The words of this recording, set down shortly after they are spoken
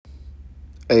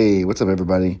Hey, what's up,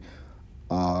 everybody?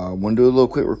 Want to do a little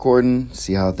quick recording,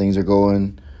 see how things are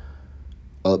going,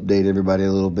 update everybody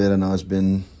a little bit. I know it's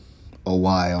been a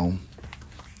while.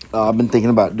 I've been thinking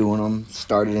about doing them,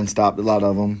 started and stopped a lot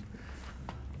of them.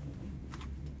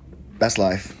 That's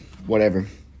life, whatever.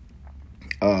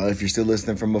 If you're still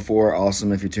listening from before,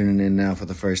 awesome. If you're tuning in now for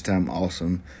the first time,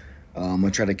 awesome. I'm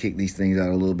going to try to kick these things out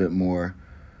a little bit more.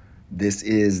 This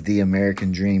is the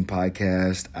American Dream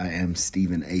Podcast. I am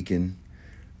Stephen Aiken.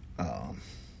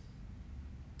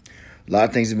 A lot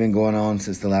of things have been going on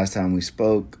since the last time we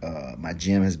spoke. My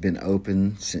gym has been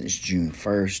open since June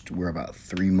 1st. We're about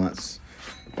 3 months,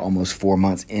 almost 4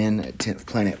 months in at 10th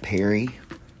Planet Perry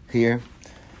here.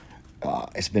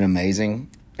 It's been amazing.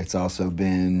 It's also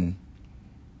been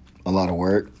a lot of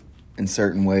work in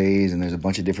certain ways, and there's a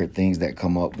bunch of different things that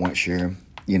come up once you're,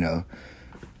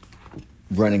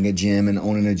 running a gym and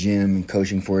owning a gym and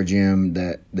coaching for a gym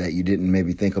that you didn't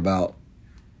maybe think about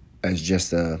as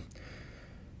just a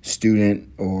student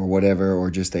or whatever, or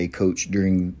just a coach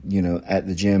during, at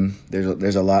the gym.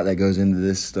 There's a lot that goes into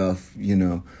this stuff,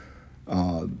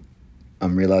 I'm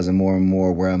realizing more and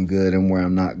more where I'm good and where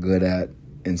I'm not good at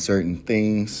in certain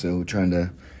things. So trying to,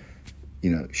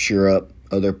 shore up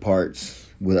other parts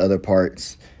with other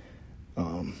parts.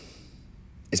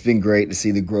 It's been great to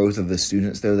see the growth of the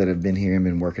students, though, that have been here and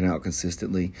been working out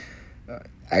consistently.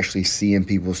 Actually seeing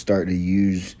people start to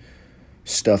use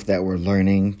stuff that we're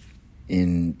learning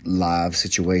in live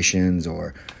situations,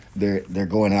 or they're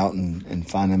going out and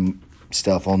finding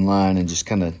stuff online and just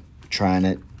kind of trying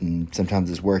it, and sometimes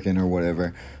it's working or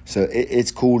whatever. So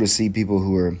it's cool to see people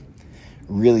who are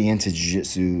really into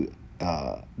jiu-jitsu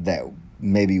that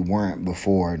maybe weren't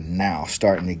before, now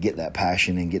starting to get that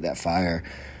passion and get that fire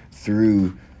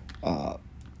through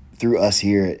us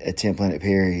here at 10th Planet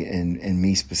Perry, and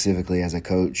me specifically as a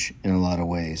coach in a lot of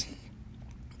ways.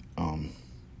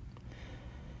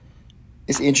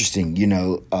 It's interesting,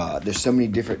 there's so many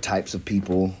different types of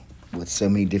people with so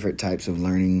many different types of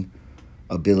learning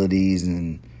abilities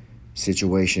and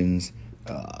situations,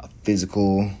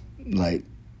 physical, like,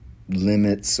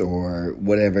 limits or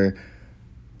whatever,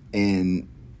 and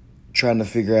trying to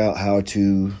figure out how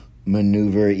to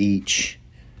maneuver each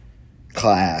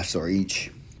class or each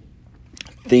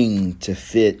thing to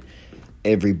fit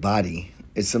everybody.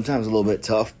 It's sometimes a little bit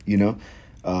tough,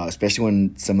 especially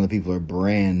when some of the people are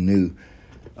brand new.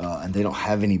 And they don't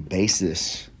have any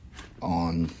basis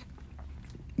on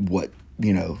what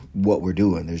we're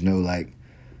doing. There's no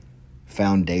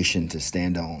foundation to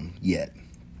stand on yet.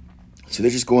 So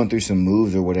they're just going through some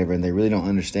moves or whatever, and they really don't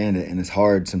understand it. And it's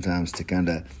hard sometimes to kind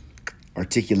of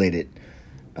articulate it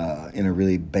in a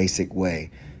really basic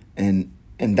way. And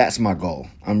that's my goal.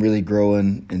 I'm really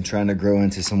growing and trying to grow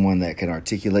into someone that can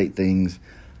articulate things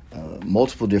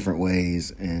multiple different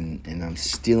ways, and I'm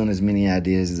stealing as many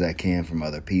ideas as I can from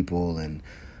other people and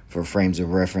for frames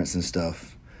of reference and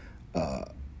stuff.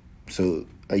 So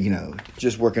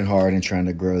just working hard and trying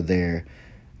to grow there.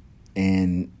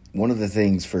 And one of the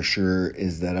things for sure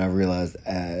is that I realized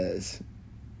as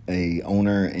a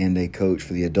owner and a coach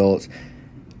for the adults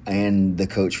and the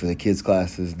coach for the kids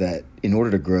classes that in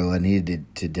order to grow, I needed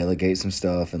to delegate some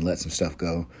stuff and let some stuff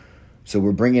go. So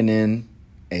we're bringing in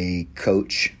a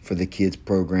coach for the kids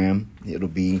program. It'll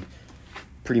be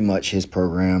pretty much his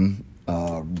program.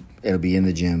 It'll be in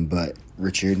the gym, but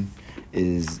Richard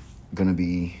is going to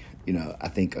be, I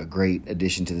think a great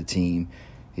addition to the team.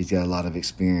 He's got a lot of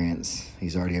experience.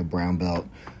 He's already a brown belt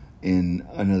in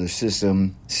another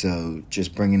system. So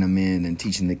just bringing him in and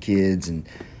teaching the kids and,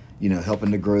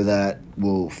 helping to grow that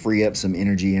will free up some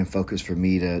energy and focus for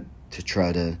me to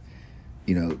try to,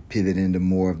 pivot into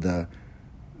more of the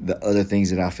other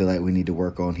things that I feel like we need to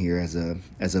work on here as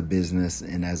a business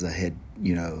and as a head,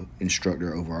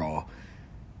 instructor overall.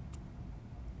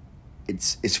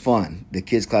 It's fun. The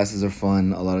kids classes are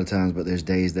fun a lot of times, but there's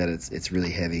days that it's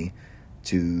really heavy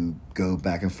to go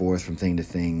back and forth from thing to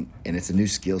thing, and it's a new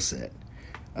skill set.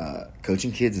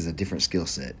 Coaching kids is a different skill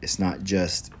set. It's not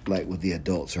just like with the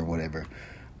adults or whatever.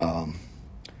 I'm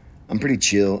pretty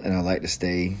chill, and I like to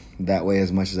stay that way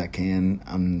as much as I can.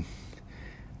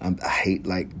 I hate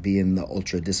being the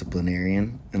ultra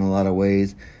disciplinarian in a lot of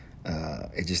ways.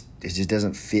 It just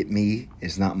doesn't fit me.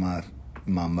 It's not my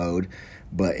mode.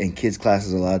 But in kids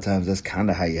classes, a lot of times that's kind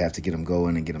of how you have to get them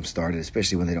going and get them started,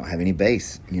 especially when they don't have any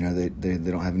base. They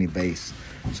don't have any base,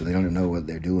 so they don't even know what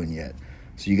they're doing yet.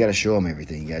 So you got to show them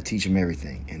everything. You got to teach them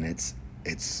everything, and it's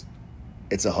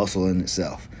a hustle in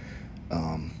itself.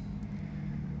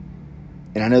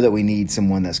 And I know that we need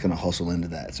someone that's going to hustle into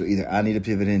that. So either I need to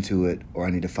pivot into it, or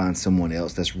I need to find someone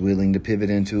else that's willing to pivot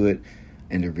into it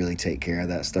and to really take care of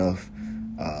that stuff.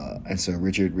 And so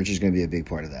Richard's going to be a big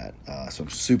part of that. So I'm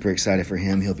super excited for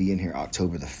him. He'll be in here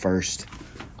October the 1st.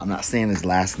 I'm not saying his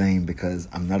last name because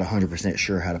I'm not 100%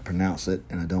 sure how to pronounce it,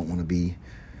 and I don't want to be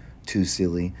too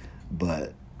silly.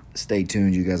 But stay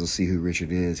tuned. You guys will see who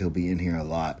Richard is. He'll be in here a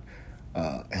lot,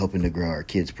 helping to grow our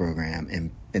kids program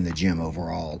and in the gym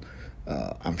overall,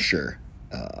 I'm sure.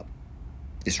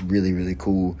 It's really, really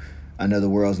cool. I know the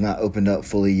world's not opened up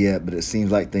fully yet, but it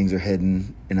seems like things are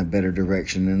heading in a better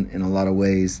direction in a lot of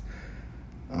ways.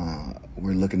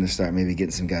 We're looking to start maybe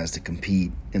getting some guys to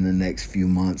compete in the next few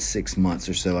months, 6 months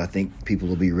or so. I think people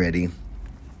will be ready.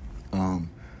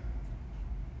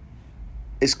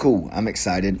 It's cool. I'm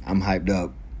excited. I'm hyped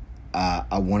up.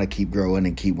 I want to keep growing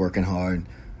and keep working hard.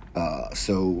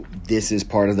 So this is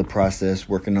part of the process,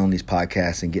 working on these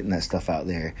podcasts and getting that stuff out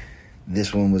there.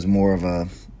 This one was more of a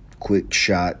quick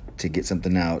shot to get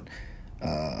something out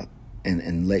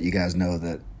and let you guys know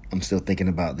that I'm still thinking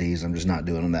about these. I'm just not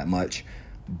doing them that much.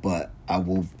 But I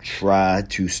will try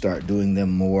to start doing them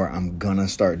more. I'm going to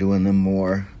start doing them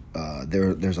more.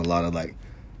 There's a lot of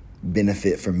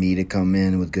benefit for me to come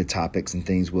in with good topics and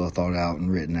things well thought out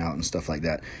and written out and stuff like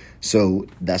that. So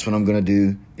that's what I'm going to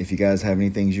do. If you guys have any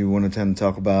things you want to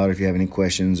talk about, if you have any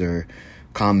questions or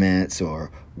comments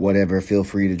or whatever, feel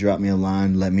free to drop me a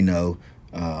line. Let me know.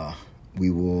 We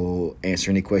will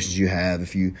answer any questions you have.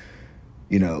 If you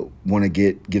want to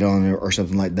get on there or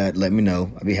something like that, let me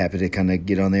know. I'd be happy to kind of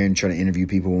get on there and try to interview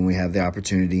people when we have the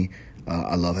opportunity.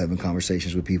 I love having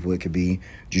conversations with people. It could be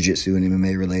jiu-jitsu and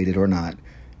MMA related or not,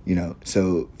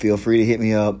 so feel free to hit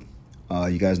me up.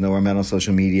 You guys know where I'm at on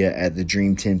social media at the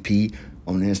Dream 10P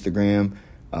on Instagram.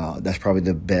 That's probably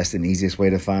the best and easiest way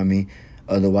to find me.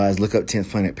 Otherwise, look up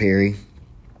 10th Planet Perry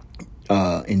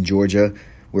in Georgia.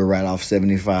 We're right off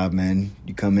 75, man.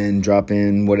 You come in, drop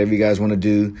in, whatever you guys want to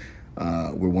do.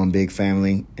 We're one big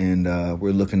family, and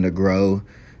we're looking to grow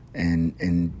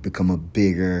and become a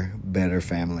bigger, better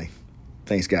family.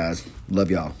 Thanks, guys.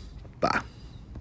 Love y'all. Bye.